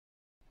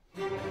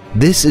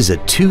This is a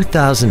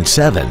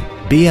 2007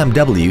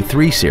 BMW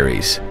 3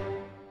 Series.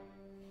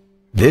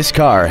 This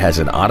car has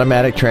an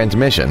automatic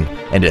transmission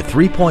and a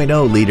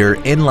 3.0-liter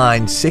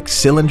inline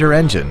six-cylinder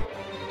engine.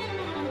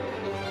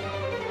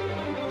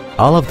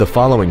 All of the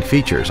following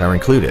features are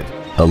included: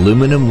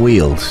 aluminum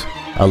wheels,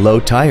 a low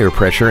tire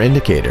pressure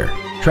indicator,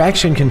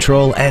 traction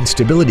control and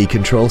stability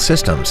control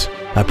systems,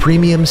 a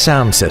premium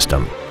sound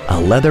system, a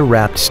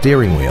leather-wrapped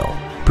steering wheel,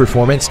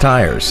 performance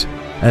tires,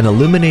 an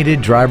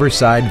illuminated driver's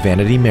side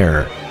vanity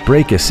mirror,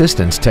 brake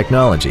assistance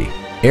technology,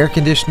 air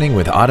conditioning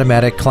with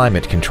automatic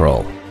climate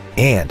control,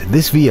 and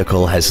this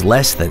vehicle has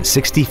less than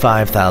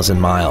 65,000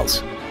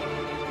 miles.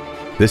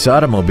 This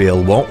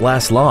automobile won't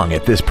last long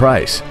at this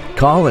price.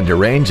 Call and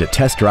arrange a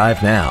test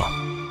drive now.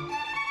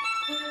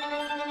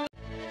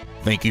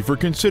 Thank you for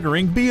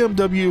considering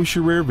BMW of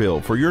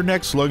Schererville for your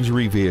next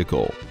luxury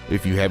vehicle.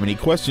 If you have any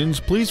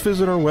questions, please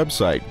visit our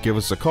website, give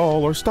us a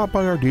call, or stop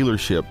by our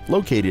dealership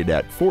located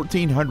at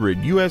 1400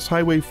 US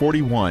Highway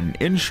 41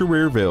 in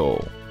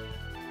Schererville.